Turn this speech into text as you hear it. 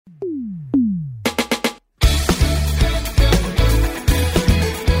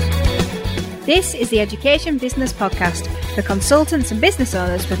This is the Education Business Podcast for consultants and business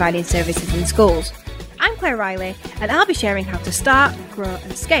owners providing services in schools. I'm Claire Riley, and I'll be sharing how to start, grow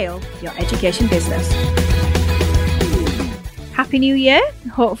and scale your education business. Happy New Year.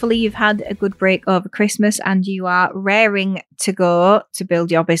 Hopefully you've had a good break over Christmas and you are raring to go to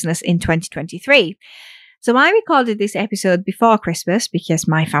build your business in 2023. So I recorded this episode before Christmas because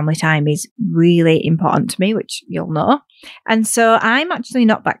my family time is really important to me, which you'll know. And so I'm actually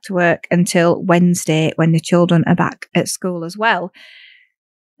not back to work until Wednesday when the children are back at school as well.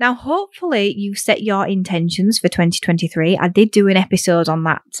 Now, hopefully you've set your intentions for 2023. I did do an episode on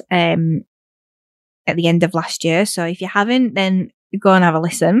that at the end of last year. So if you haven't, then go and have a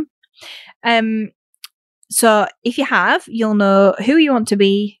listen. So if you have, you'll know who you want to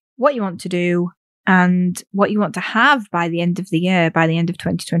be, what you want to do, and what you want to have by the end of the year, by the end of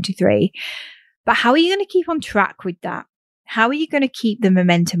 2023. But how are you going to keep on track with that? How are you going to keep the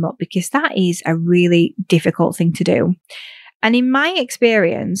momentum up? Because that is a really difficult thing to do. And in my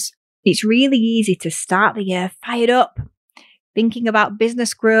experience, it's really easy to start the year fired up, thinking about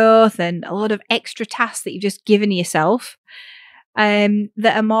business growth and a lot of extra tasks that you've just given yourself that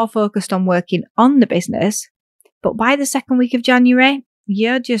are more focused on working on the business. But by the second week of January,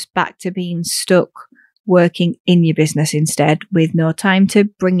 you're just back to being stuck working in your business instead, with no time to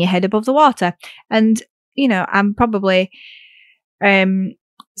bring your head above the water. And, you know, I'm probably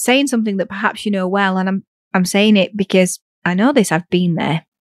saying something that perhaps you know well, and I'm saying it because I know this, I've been there.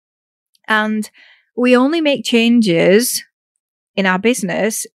 And we only make changes in our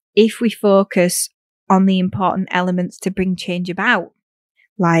business if we focus on the important elements to bring change about,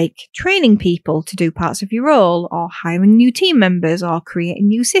 like training people to do parts of your role, or hiring new team members, or creating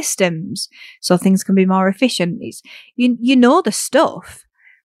new systems so things can be more efficient. It's, you know the stuff.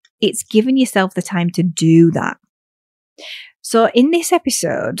 It's giving yourself the time to do that. So in this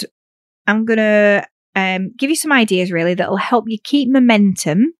episode, I'm going to give you some ideas really that will help you keep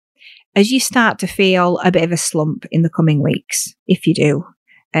momentum as you start to feel a bit of a slump in the coming weeks, if you do.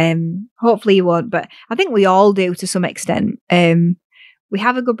 Hopefully you won't, but I think we all do to some extent. We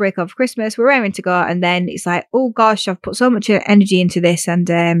have a good break over Christmas, we're raring to go, and then it's like, oh gosh, I've put so much energy into this, and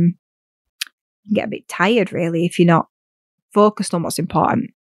you get a bit tired really if you're not focused on what's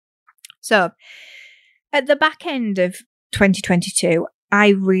important. So at the back end of 2022, I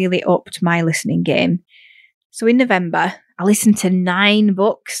really upped my listening game. So in November, I listened to 9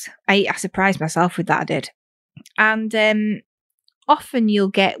 books. I surprised myself with that, I did. And often you'll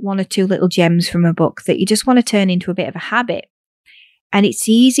get 1 or 2 little gems from a book that you just want to turn into a bit of a habit. And it's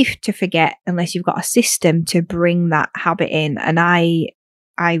easy to forget unless you've got a system to bring that habit in. And I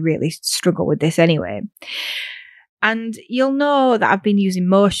really struggle with this anyway. And you'll know that I've been using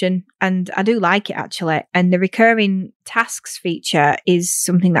Motion, and I do like it actually. And the recurring tasks feature is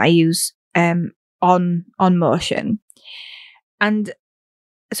something that I use on Motion. And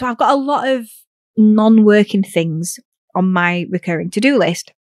so I've got a lot of non-working things on my recurring to-do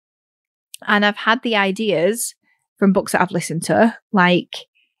list. And I've had the ideas from books that I've listened to. Like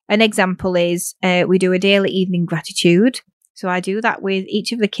an example is we do a daily evening gratitude. So I do that with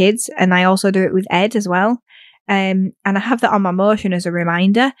each of the kids, and I also do it with Ed as well. And I have that on my Motion as a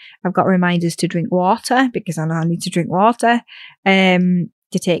reminder. I've got reminders to drink water because I know I need to drink water,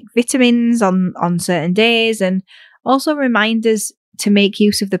 to take vitamins on certain days, and also reminders to make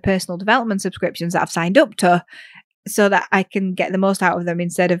use of the personal development subscriptions that I've signed up to so that I can get the most out of them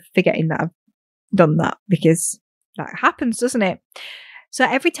instead of forgetting that I've done that, because that happens, doesn't it? So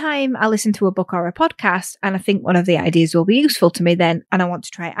every time I listen to a book or a podcast and I think one of the ideas will be useful to me then, and I want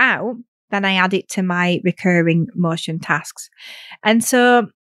to try it out, then I add it to my recurring Motion tasks. And so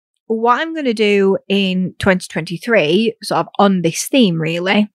what I'm going to do in 2023, sort of on this theme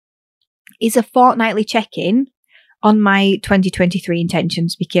really, is a fortnightly check-in on my 2023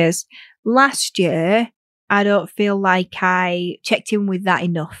 intentions, because last year I don't feel like I checked in with that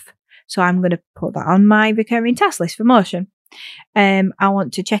enough. So I'm going to put that on my recurring task list for Motion. I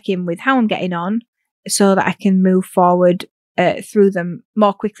want to check in with how I'm getting on so that I can move forward through them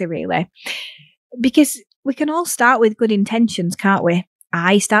more quickly, really. Because we can all start with good intentions, can't we?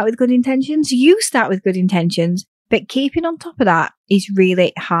 I start with good intentions, you start with good intentions, but keeping on top of that is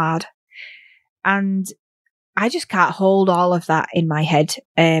really hard. And I just can't hold all of that in my head.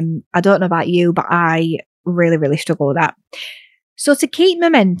 I don't know about you, but I really, really struggle with that. So to keep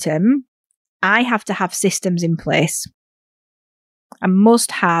momentum, I have to have systems in place. I must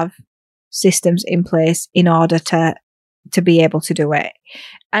have systems in place in order to be able to do it.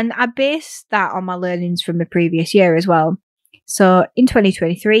 And I base that on my learnings from the previous year as well. So in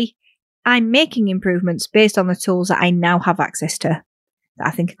 2023, I'm making improvements based on the tools that I now have access to that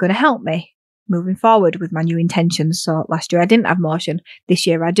I think are going to help me. moving forward with my new intentions. So last year I didn't have motion. This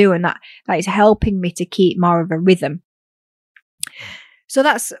year I do. And that is helping me to keep more of a rhythm. So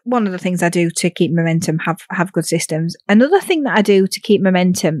that's one of the things I do to keep momentum, have good systems. Another thing that I do to keep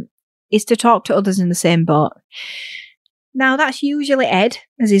momentum is to talk to others in the same boat. Now, that's usually Ed,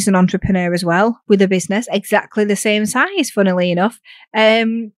 as he's an entrepreneur as well, with a business exactly the same size, funnily enough.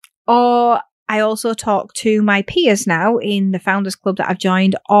 Or I also talk to my peers now in the Founders Club that I've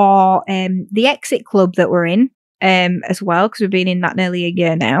joined, or the Exit Club that we're in as well, because we've been in that nearly a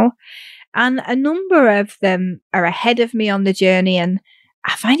year now. And a number of them are ahead of me on the journey, and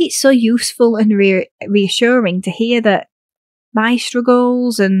I find it so useful and reassuring to hear that my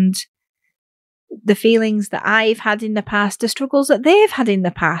struggles and the feelings that I've had in the past, the struggles that they've had in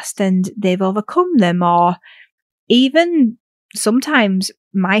the past, and they've overcome them, or even sometimes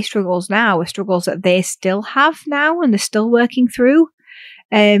my struggles now are struggles that they still have now and they're still working through.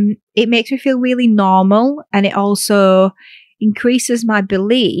 It makes me feel really normal, and it also increases my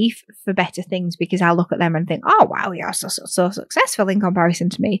belief for better things, because I look at them and think, oh wow, you're so successful in comparison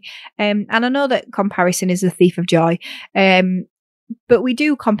to me. And I know that comparison is the thief of joy. But we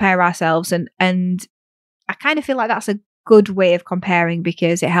do compare ourselves, and I kind of feel like that's a good way of comparing,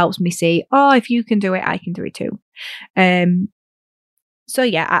 because it helps me see, oh, if you can do it, I can do it too. So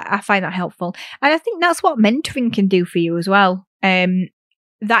yeah, I find that helpful. And I think that's what mentoring can do for you as well.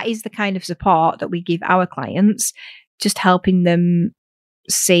 That is the kind of support that we give our clients, just helping them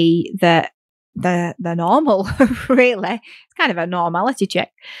see that they're normal, really. It's kind of a normality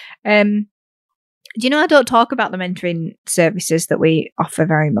check. Do you know, I don't talk about the mentoring services that we offer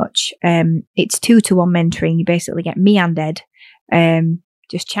very much. It's 2-to-1 mentoring. You basically get me and Ed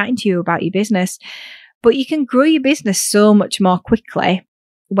just chatting to you about your business. But you can grow your business so much more quickly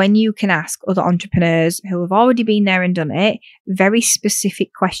when you can ask other entrepreneurs who have already been there and done it very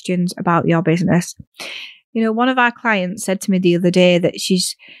specific questions about your business. You know, one of our clients said to me the other day that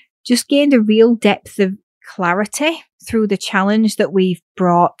she's just gained a real depth of clarity through the challenge that we've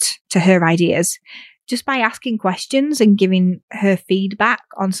brought to her ideas, just by asking questions and giving her feedback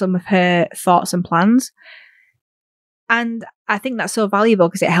on some of her thoughts and plans. And I think that's so valuable,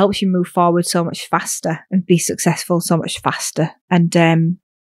 because it helps you move forward so much faster and be successful so much faster. And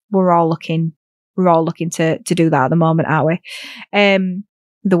we're all looking to do that at the moment, aren't we?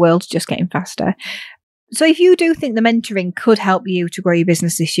 The world's just getting faster. So if you do think the mentoring could help you to grow your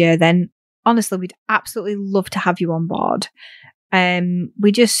business this year, then honestly, we'd absolutely love to have you on board.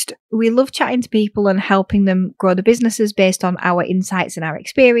 We love chatting to people and helping them grow the businesses based on our insights and our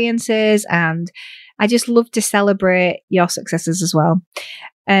experiences. And I just love to celebrate your successes as well.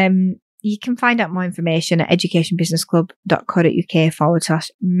 You can find out more information at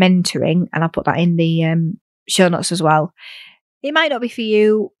educationbusinessclub.co.uk/mentoring. And I'll put that in the show notes as well. It might not be for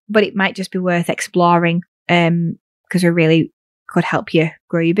you, but it might just be worth exploring, because we really could help you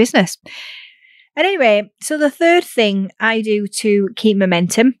grow your business. And anyway, so the third thing I do to keep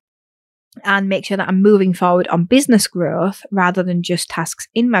momentum and make sure that I'm moving forward on business growth rather than just tasks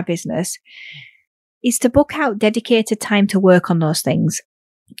in my business is to book out dedicated time to work on those things.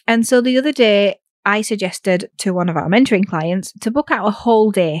 And so the other day, I suggested to one of our mentoring clients to book out a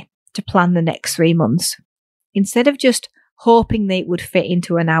whole day to plan the next 3 months, instead of just hoping that it would fit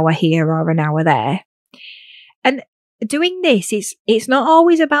into an hour here or an hour there. And doing this, it's not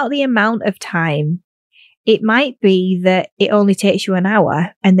always about the amount of time. It might be that it only takes you an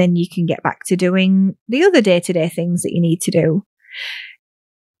hour, and then you can get back to doing the other day-to-day things that you need to do.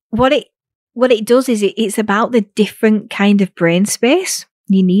 What it does is it's about the different kind of brain space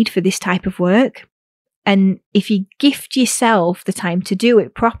you need for this type of work. And if you gift yourself the time to do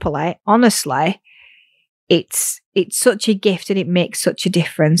it properly, honestly, it's such a gift, and it makes such a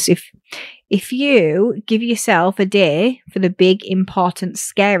difference. If you give yourself a day for the big, important,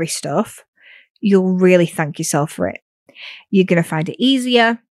 scary stuff, you'll really thank yourself for it. You're going to find it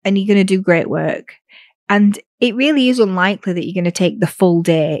easier, and you're going to do great work. And it really is unlikely that you're going to take the full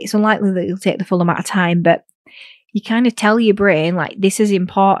day. It's unlikely that you'll take the full amount of time, but you kind of tell your brain, like, this is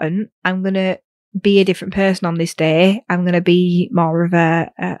important. I'm going to be a different person on this day. I'm going to be more of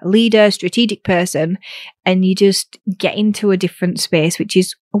a leader, strategic person. And you just get into a different space, which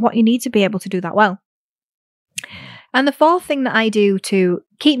is what you need to be able to do that well. And the fourth thing that I do to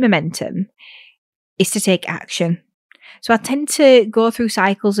keep momentum is to take action. So I tend to go through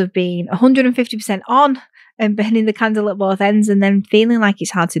cycles of being 150% on and burning the candle at both ends, and then feeling like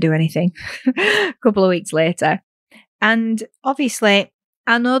it's hard to do anything a couple of weeks later. And obviously,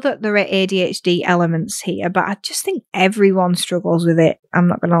 I know that there are ADHD elements here, but I just think everyone struggles with it. I'm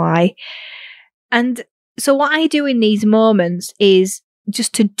not going to lie. And so what I do in these moments is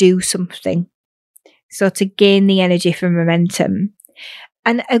just to do something. So to gain the energy from momentum.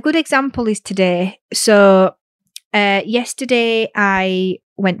 And a good example is today. So yesterday I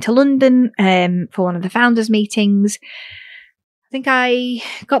went to London for one of the founders meetings. I think I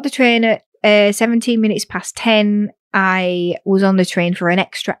got the train at 17 minutes past 10. I was on the train for an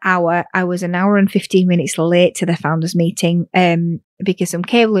extra hour. I was an hour and 15 minutes late to the founders meeting because some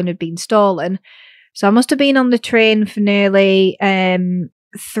cabling had been stolen. So I must have been on the train for nearly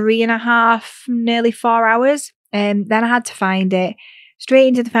 3.5, nearly 4 hours. Then I had to find it straight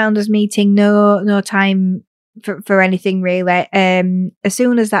into the founders meeting. No time for anything really. As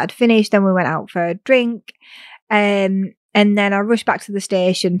soon as that had finished, then we went out for a drink. And then I rushed back to the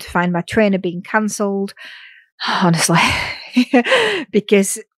station to find my train had been cancelled. Honestly,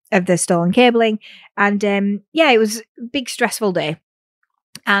 because of the stolen cabling. And it was a big stressful day.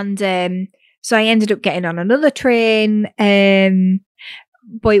 And so I ended up getting on another train,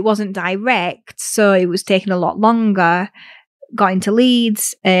 but it wasn't direct, so it was taking a lot longer. Got into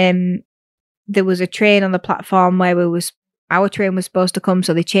Leeds. There was a train on the platform where our train was supposed to come,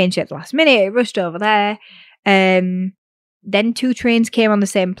 so they changed it at the last minute. It rushed over there. Then 2 trains came on the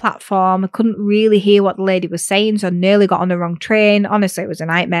same platform. I couldn't really hear what the lady was saying, so I nearly got on the wrong train. Honestly, it was a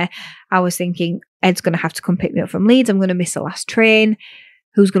nightmare. I was thinking, Ed's going to have to come pick me up from Leeds. I'm going to miss the last train.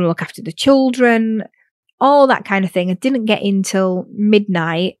 Who's going to look after the children? All that kind of thing. I didn't get in till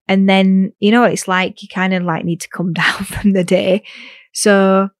midnight. And then, you know what it's like? You kind of like need to come down from the day.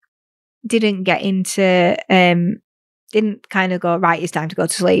 So didn't get into... didn't kind of go, right, it's time to go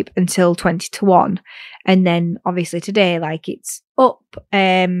to sleep until 20 to 1. And then obviously today, like it's up,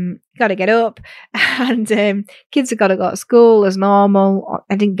 got to get up and kids have got to go to school as normal.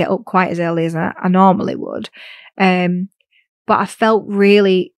 I didn't get up quite as early as I normally would. But I felt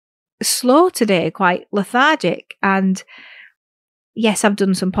really slow today, quite lethargic. And yes, I've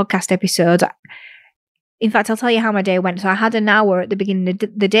done some podcast episodes. In fact, I'll tell you how my day went. So I had an hour at the beginning of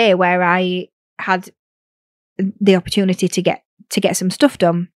the day where I had the opportunity to get some stuff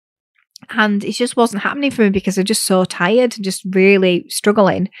done, and it just wasn't happening for me because I'm just so tired and just really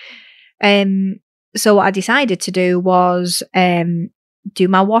struggling. So what I decided to do was do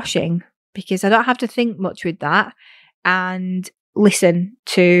my washing, because I don't have to think much with that, and listen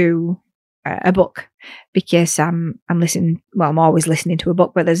to a book, because I'm always listening to a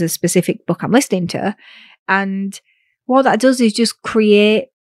book, but there's a specific book I'm listening to, and what that does is just create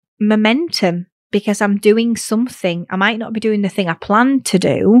momentum. Because I'm doing something. I might not be doing the thing I planned to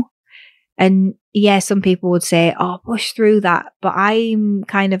do. And yeah, some people would say, oh, push through that. But I'm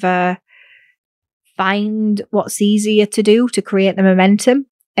kind of find what's easier to do to create the momentum.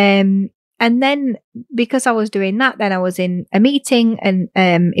 And then because I was doing that, then I was in a meeting, and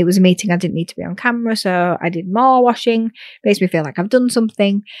it was a meeting I didn't need to be on camera. So I did more washing. Makes me feel like I've done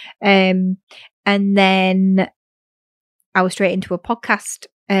something. And then I was straight into a podcast,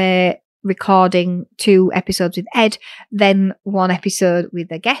 recording 2 episodes with Ed, then 1 episode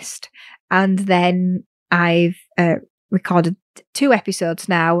with a guest, and then I've recorded 2 episodes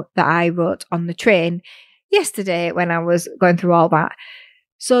now that I wrote on the train yesterday when I was going through all that.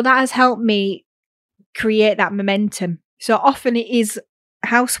 So that has helped me create that momentum. So often it is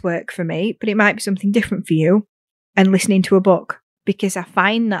housework for me, but it might be something different for you, and listening to a book, because I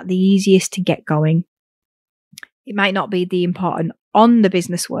find that the easiest to get going. It might not be the important on the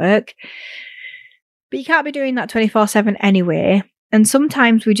business work, but you can't be doing that 24/7 anyway. And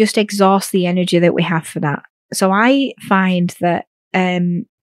sometimes we just exhaust the energy that we have for that. So I find that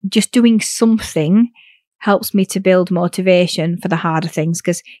just doing something helps me to build motivation for the harder things.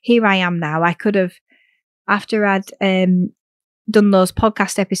 Because here I am now. I could have, after I'd done those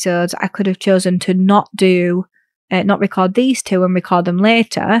podcast episodes, I could have chosen to not record these 2 and record them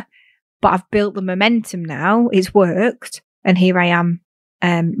later. But I've built the momentum now. It's worked. And here I am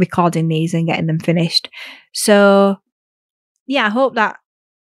recording these and getting them finished. So, yeah, I hope that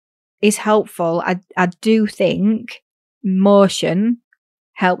is helpful. I do think motion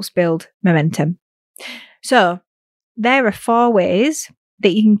helps build momentum. So, there are 4 ways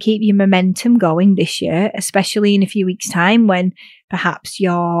that you can keep your momentum going this year, especially in a few weeks' time when perhaps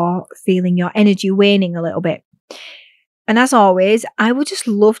you're feeling your energy waning a little bit. And as always, I would just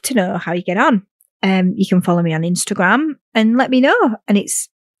love to know how you get on. You can follow me on Instagram and let me know. And it's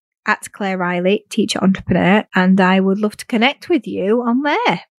at Claire Riley, Teacher Entrepreneur. And I would love to connect with you on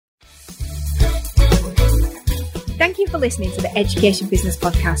there. Thank you for listening to the Education Business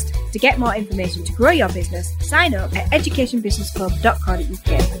Podcast. To get more information to grow your business, sign up at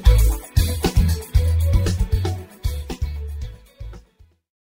educationbusinessclub.co.uk.